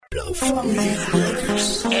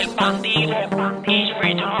El bandido is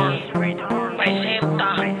return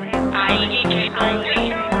presenta a Iggie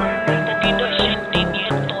Kenoubie. Un poquito de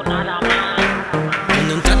sentimiento nada más.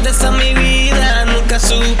 Cuando entraste a mi vida nunca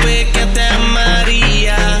supe que te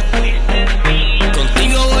amaría.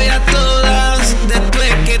 Contigo voy a todas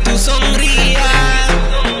después que tú sonrías.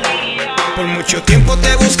 Por mucho tiempo te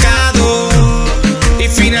he buscado y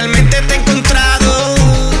finalmente te he encontrado.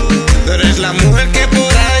 Tú eres la mujer que por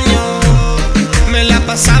años me la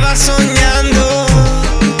pasaba soñando.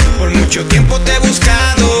 Por mucho tiempo te he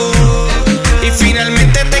buscado y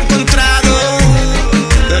finalmente te he encontrado.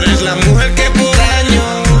 Tú eres la mujer que por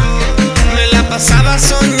años me la pasaba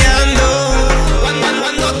soñando.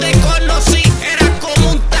 Cuando te conocí era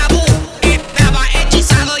como un tabú. Estaba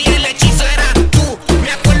hechizado y el hechizo era tú.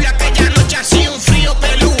 Me acuerdo aquella noche hacía un frío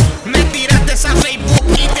pelú. Me tiraste a Facebook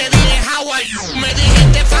y te dije how are you. Me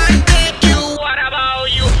dijiste thank you, What about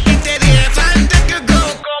you? y te dije thank you go.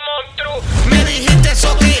 Como un true Me dijiste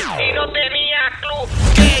eso que y no tenía clue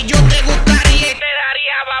que yo te gustaría. te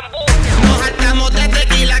daría bambú. Nos hartamos de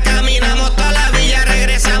tequila, caminamos toda la villa,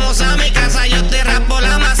 regresamos a mi casa, yo te raspo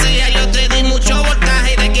la masilla, yo te di mucho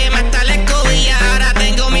voltaje y de que me está la escobilla. Ahora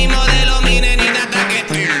tengo mi modelo, mi nenita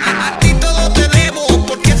taquete. A ti todo te debo,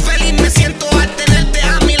 porque feliz me siento al tenerte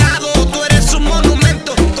a mi lado. Tú eres un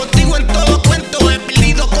monumento, contigo en todo cuento. He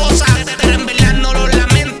perdido cosas, pero en verdad no lo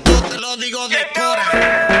lamento, te lo digo de cora.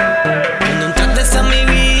 Cuando entraste a mi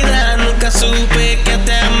vida nunca supe que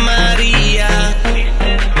te amaría.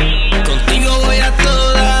 Contigo voy a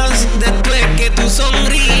todas después que tú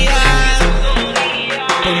sonrías.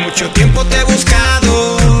 Por mucho tiempo te he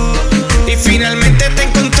buscado y finalmente te he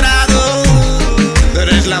encontrado. Tú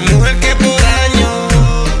eres la mujer que por años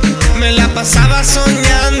me la pasaba soñando.